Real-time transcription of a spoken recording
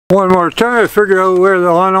One more time, I figure out where the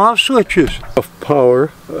on-off switch is. Of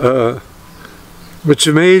power. It's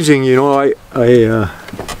amazing, you know. I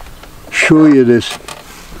show you this.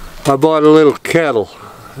 I bought a little kettle,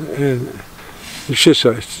 and it's just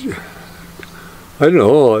a, I don't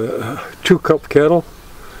know, a 2-cup kettle,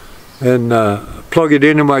 and plug it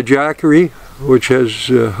into my Jackery, which has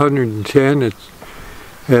 110.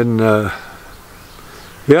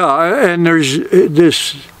 Yeah, and there's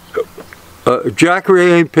this.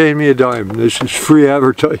 Jackery ain't paying me a dime. This is free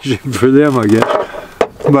advertising for them, I guess.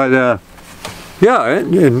 But yeah,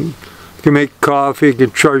 and you can make coffee. You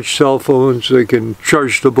can charge cell phones. I can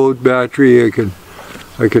charge the boat battery. I can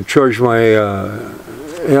charge my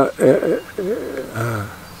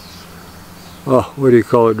what do you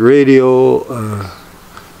call it? Radio.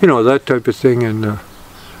 You know, that type of thing, and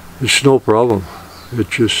it's no problem. It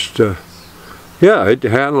just yeah, it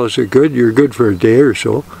handles it good. You're good for a day or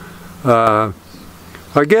so.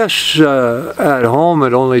 I guess at home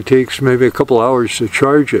it only takes maybe a couple hours to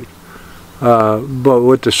charge it, but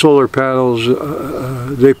with the solar panels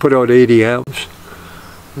they put out 80 amps,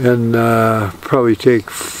 and probably take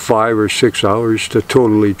 5 or 6 hours to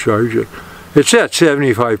totally charge it. It's at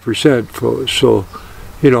 75%, so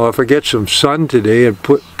you know, if I get some sun today and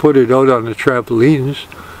put it out on the trampolines,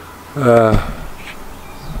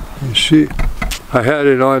 you see, I had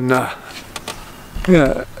it on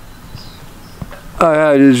yeah, I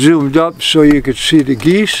had it zoomed up so you could see the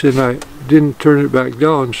geese, and I didn't turn it back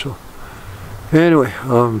down. So anyway,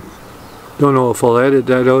 don't know if I'll edit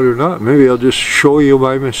that out or not. Maybe I'll just show you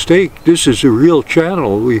my mistake. This is a real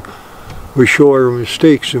channel. We show our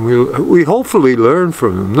mistakes, and we hopefully learn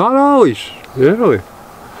from them. Not always, anyway.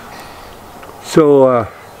 So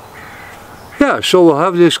yeah, so we'll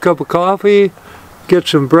have this cup of coffee, get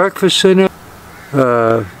some breakfast in it.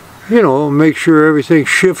 You know, make sure everything's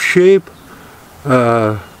shift shape.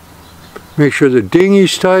 Make sure the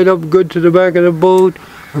dinghy's tied up good to the back of the boat.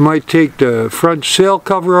 I might take the front sail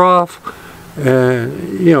cover off,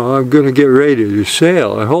 and you know, I'm going to get ready to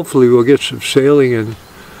sail, and hopefully we'll get some sailing in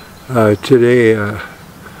today.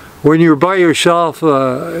 When you're by yourself,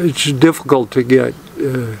 it's difficult to get,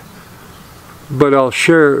 but I'll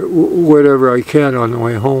share whatever I can on the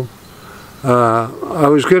way home. I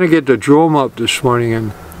was going to get the drone up this morning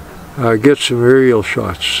and get some aerial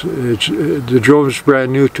shots. The drone's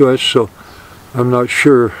brand new to us, so I'm not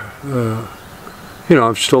sure. You know,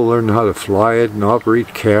 I'm still learning how to fly it and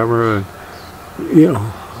operate camera, and you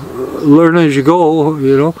know, learn as you go.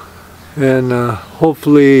 You know, and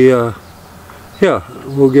hopefully, yeah,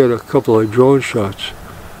 we'll get a couple of drone shots.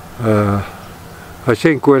 I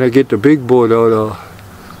think when I get the big boat out, I'll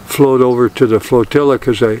float over to the flotilla,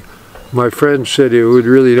 because my friend said it would be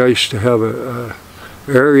really nice to have a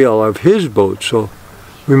aerial of his boat, so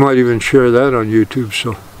we might even share that on YouTube.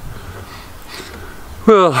 So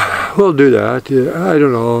well, we'll do that. I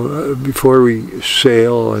don't know, before we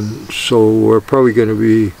sail, and so we're probably going to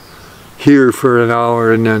be here for an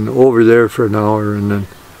hour and then over there for an hour, and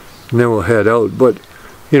then we'll head out. But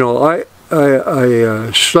you know, I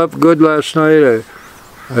slept good last night.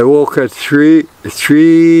 I woke at 3,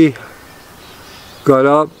 got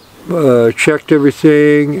up, checked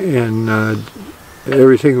everything, and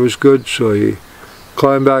everything was good, so I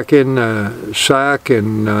climbed back in the sack,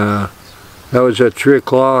 and that was at 3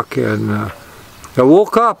 o'clock, and I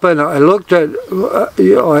woke up and I looked at,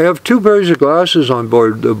 you know, I have 2 pairs of glasses on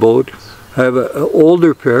board the boat. I have an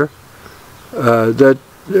older pair that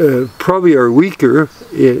probably are weaker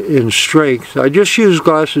in strength. I just use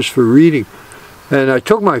glasses for reading, and I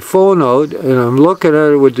took my phone out and I'm looking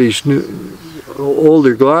at it with these new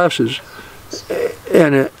older glasses,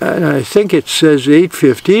 and I think it says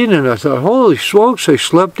 8:15, and I thought, holy smokes, I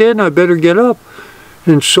slept in, I better get up.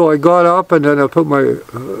 And so I got up, and then I put my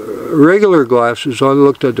regular glasses on,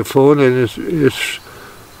 looked at the phone, and it's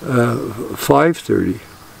 5:30.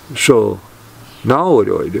 So now what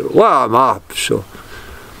do I do? Well, I'm up, so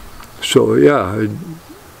yeah,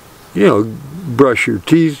 you know, brush your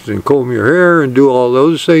teeth and comb your hair and do all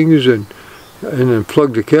those things, and then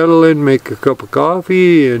plug the kettle in, make a cup of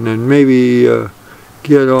coffee, and then maybe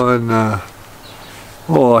get on,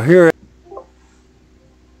 oh, here.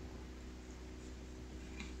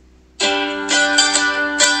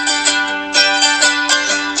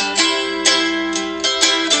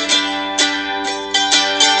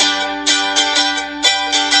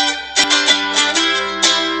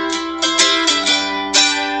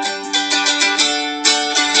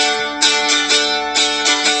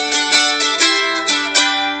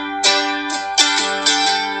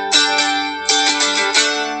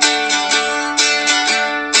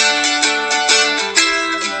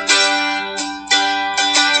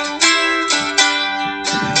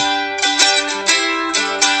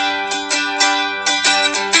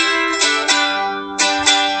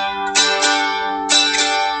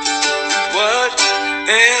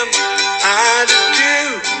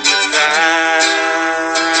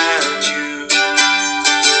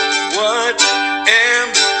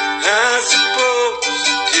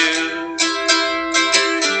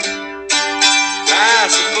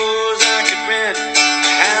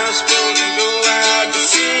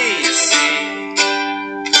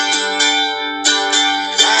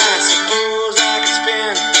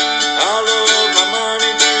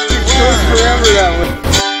 remember that one.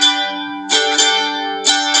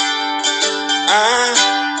 I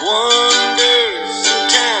wonder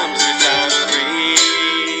sometimes if I'm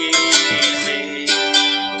crazy.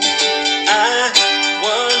 I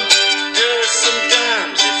wonder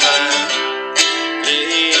sometimes if I'm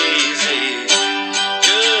lazy.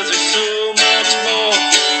 'Cause there's so much more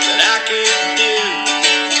that I could do.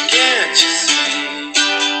 Can't you see?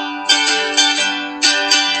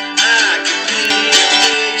 I could be a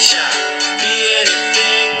big shot, be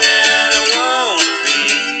anything that I wanna be.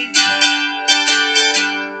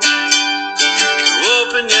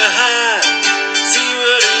 Open your heart, see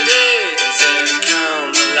what it is that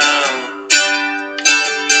comes along.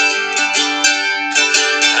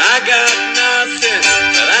 I got nothing,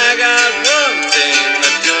 but I got one thing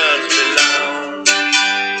that does belong.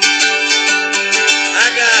 I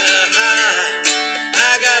got a heart,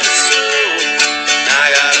 I got a soul, I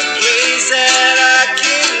got a place that I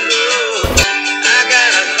can go. I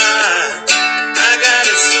got a heart, I got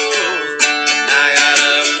a soul, I got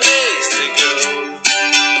a place to go.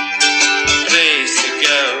 Place to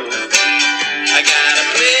go. I got a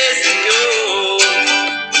place to go.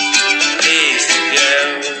 Place to go.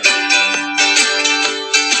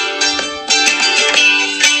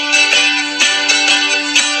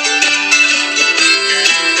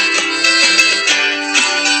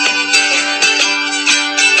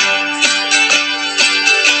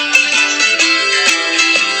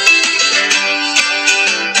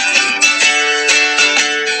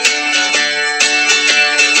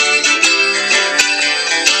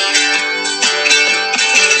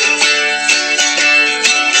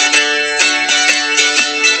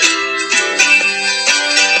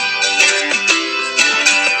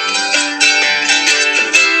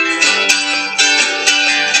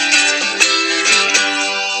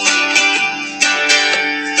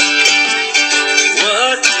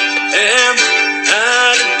 What am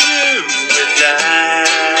I to do without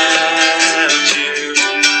you?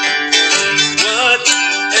 What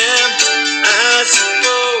am I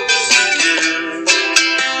supposed to do?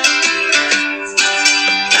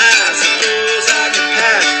 I suppose I could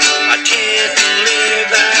pack my tent and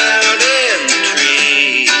live out in the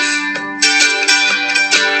trees.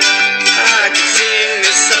 I could sing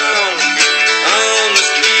this song on the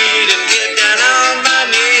street and get down on my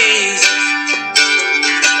knees.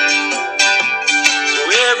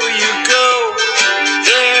 Wherever you go,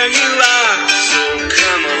 there you are, so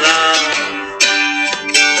come along.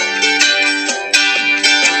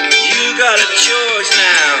 You got a choice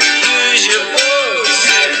now, use your voice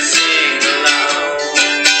and sing along.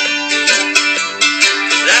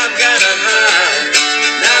 'Cause I've got a heart,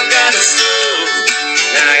 and I've got a soul,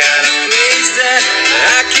 and I got a place that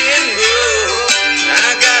I can go. I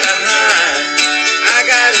got a heart, I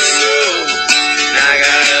got a soul, and I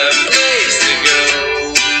got a place to go.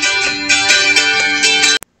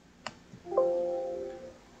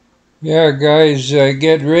 Yeah, guys,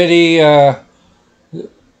 get ready.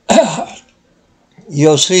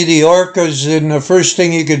 You'll see the orcas, and the first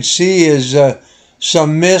thing you can see is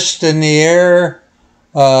some mist in the air.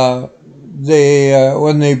 When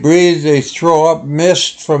they breathe, they throw up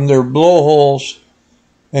mist from their blowholes,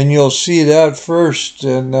 and you'll see that first.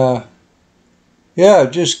 And yeah,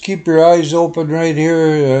 just keep your eyes open right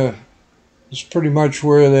here. It's pretty much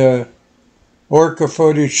where the orca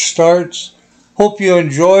footage starts. Hope you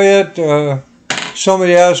enjoy it.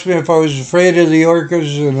 Somebody asked me if I was afraid of the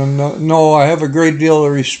orcas, and no, I have a great deal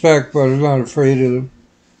of respect, but I'm not afraid of them.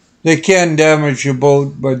 They can damage a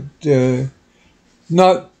boat, but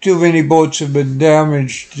not too many boats have been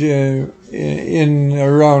damaged in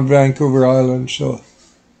around Vancouver Island. So,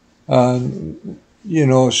 you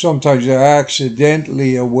know, sometimes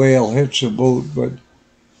accidentally a whale hits a boat, but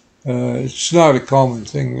it's not a common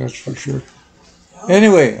thing, that's for sure.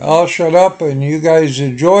 Anyway, I'll shut up and you guys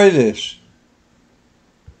enjoy this.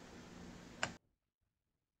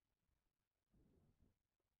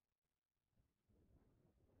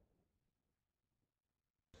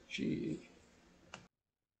 Gee.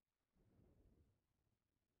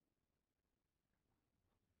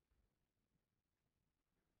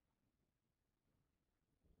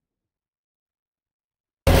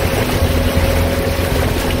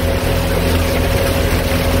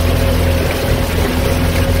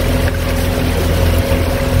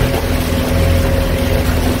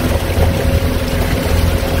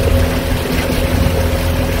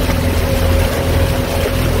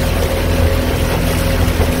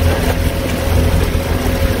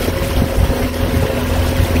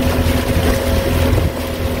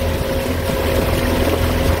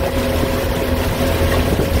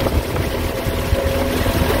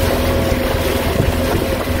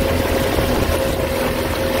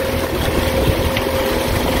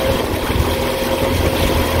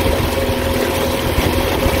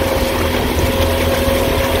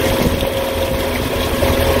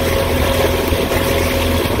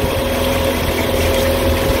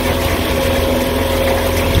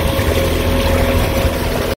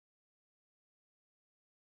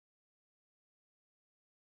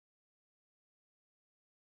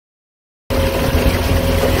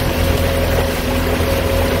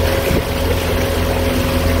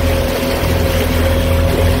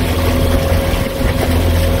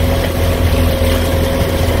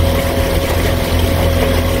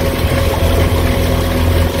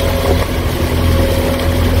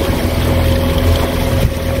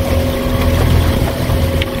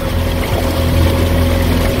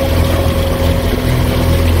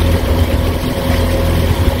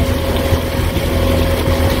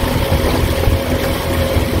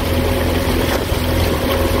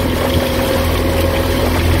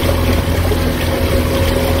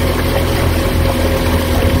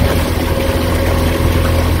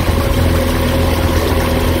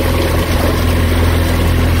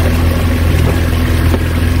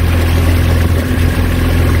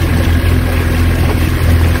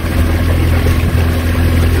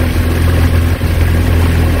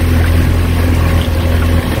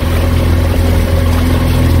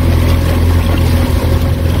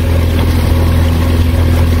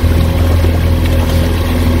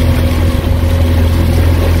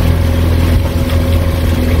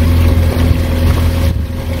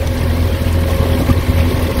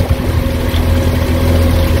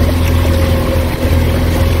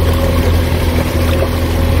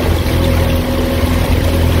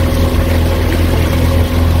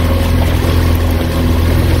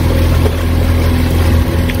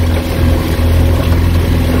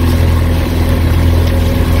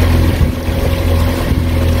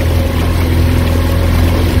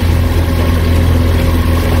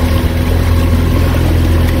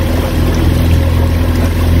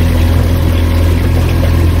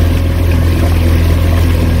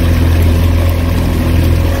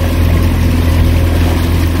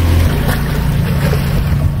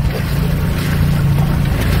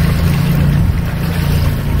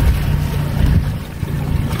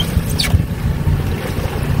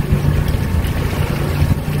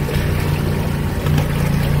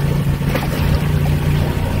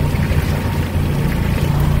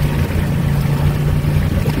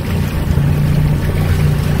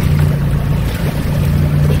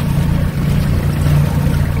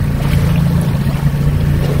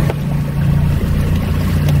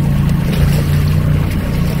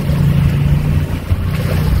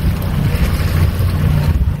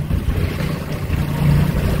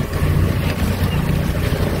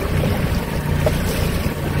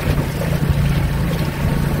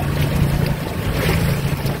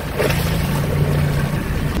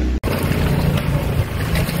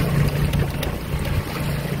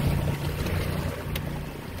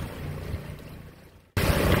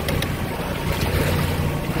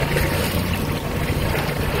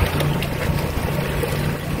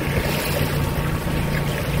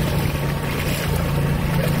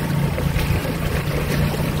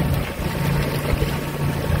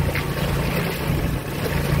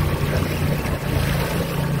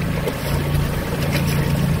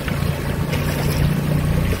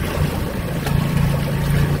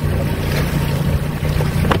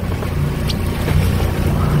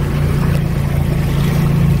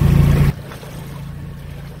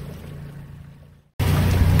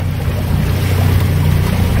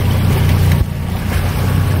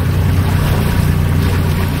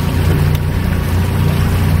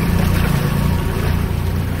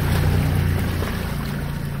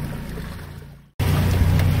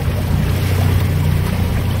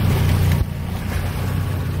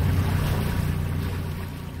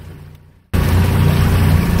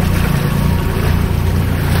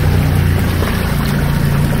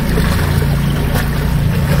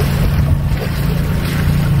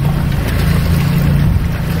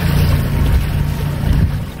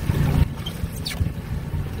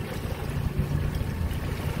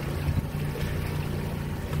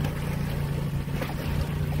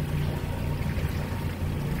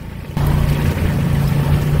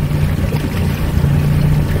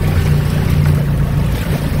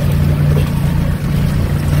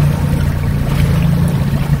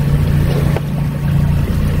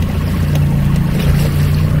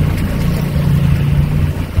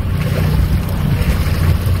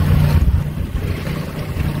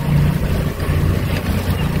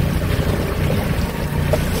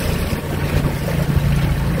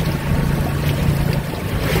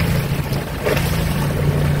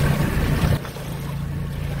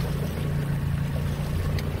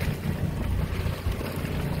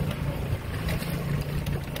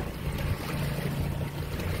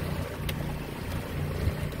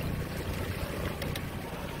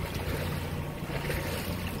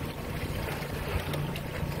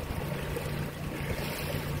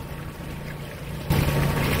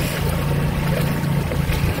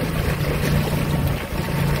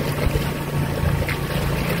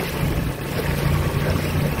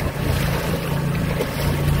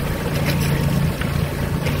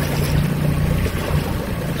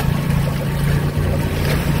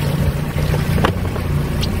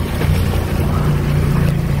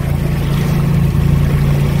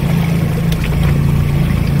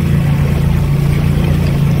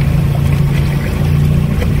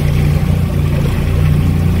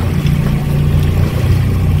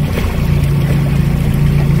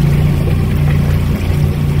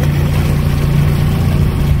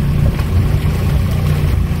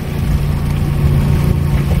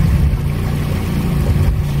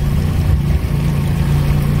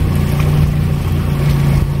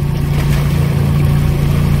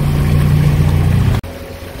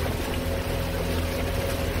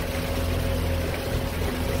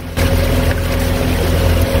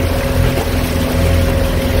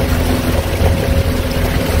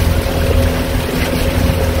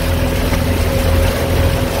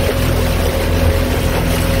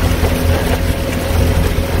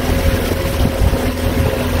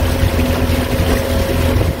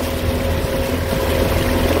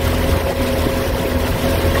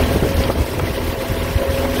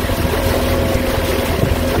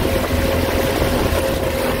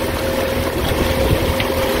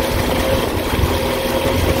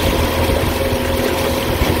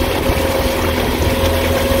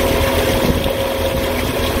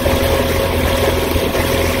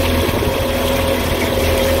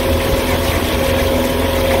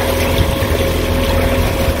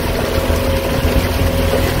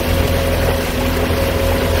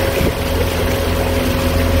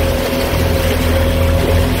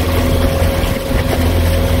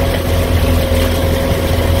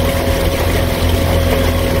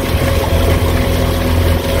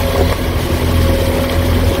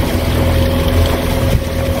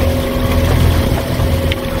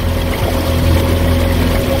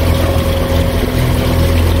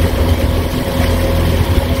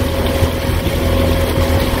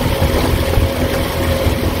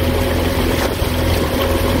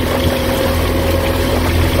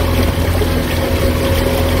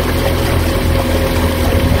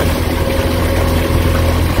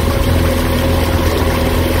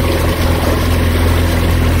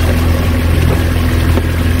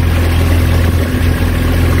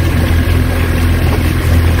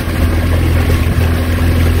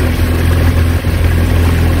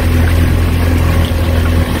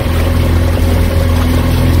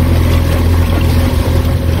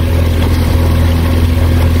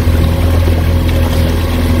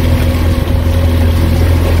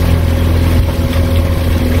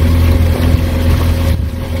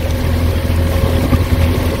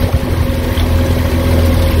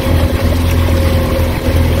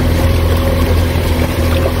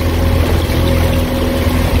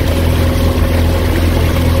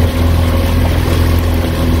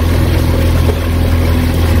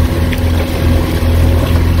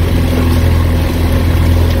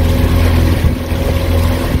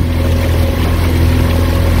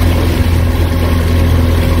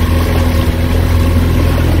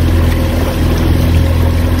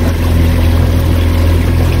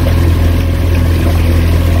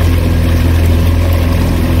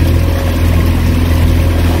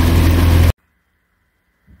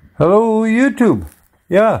 Hello, YouTube.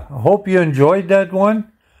 Yeah, I hope you enjoyed that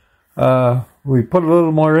one. We put a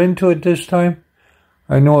little more into it this time.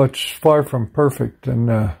 I know it's far from perfect,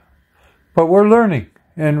 but we're learning,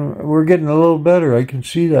 and we're getting a little better. I can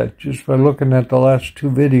see that just by looking at the last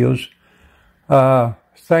two videos.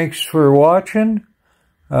 Thanks for watching.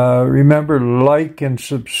 Remember, like and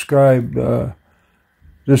subscribe.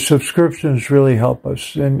 The subscriptions really help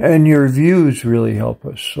us, and your views really help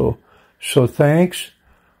us. So thanks.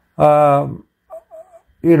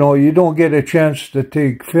 You know, you don't get a chance to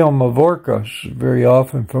take film of orcas very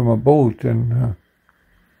often from a boat, and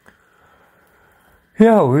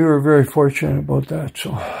yeah, we were very fortunate about that.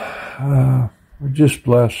 So we're just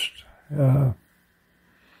blessed. I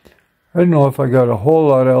don't know if I got a whole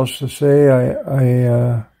lot else to say.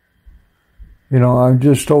 You know, I'm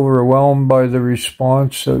just overwhelmed by the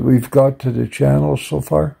response that we've got to the channel so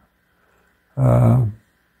far.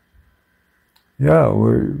 Yeah,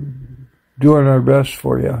 we're doing our best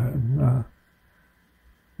for you. And,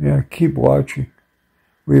 yeah, keep watching.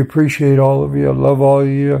 We appreciate all of you. Love all of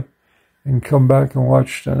you. And come back and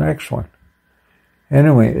watch the next one.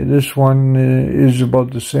 Anyway, this one is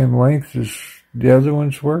about the same length as the other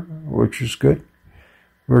ones were, which is good.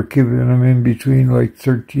 We're keeping them in between like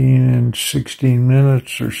 13 and 16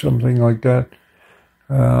 minutes or something like that.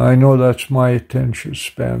 I know that's my attention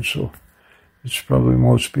span, so it's probably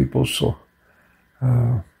most people. So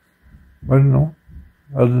I don't know.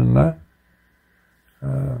 Other than that,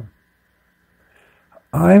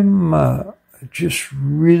 I'm just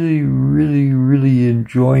really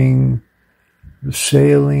enjoying the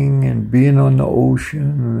sailing and being on the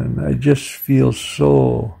ocean, and I just feel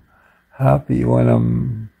so happy when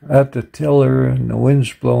I'm at the tiller and the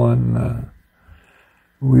wind's blowing.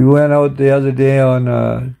 We went out the other day on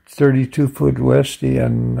a 32-foot Westie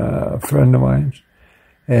and a friend of mine's,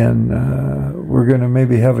 and we're going to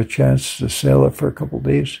maybe have a chance to sail it for a couple of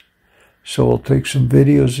days. So we'll take some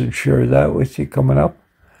videos and share that with you coming up.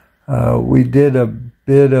 We did a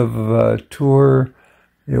bit of a tour.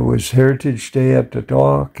 It was Heritage Day at the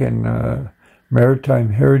dock, and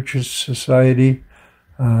Maritime Heritage Society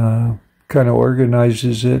kind of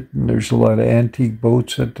organizes it, and there's a lot of antique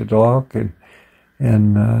boats at the dock,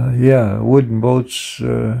 and yeah, wooden boats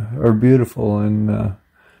are beautiful, and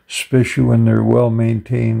especially when they're well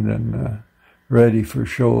maintained and ready for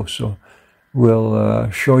show. So we'll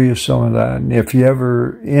show you some of that. And if you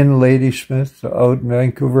ever in Ladysmith out in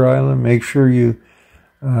Vancouver Island, make sure you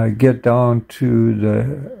get down to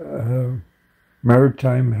the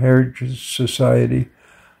Maritime Heritage Society.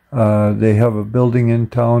 They have a building in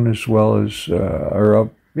town as well as,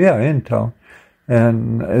 in town,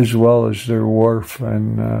 and as well as their wharf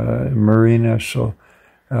and marina. So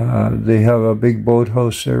they have a big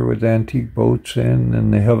boathouse there with antique boats in,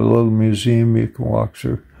 and they have a little museum you can walk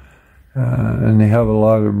through. And they have a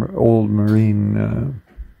lot of old marine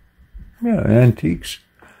antiques,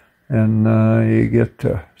 and you get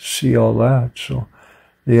to see all that. So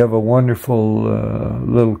they have a wonderful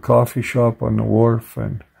little coffee shop on the wharf,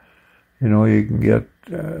 and you know, you can get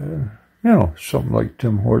something like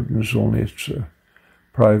Tim Hortons, only it's a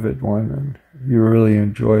private one, and you really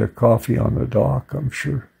enjoy a coffee on the dock, I'm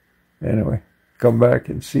sure. Anyway, come back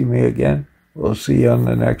and see me again. We'll see you on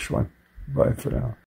the next one. Bye for now.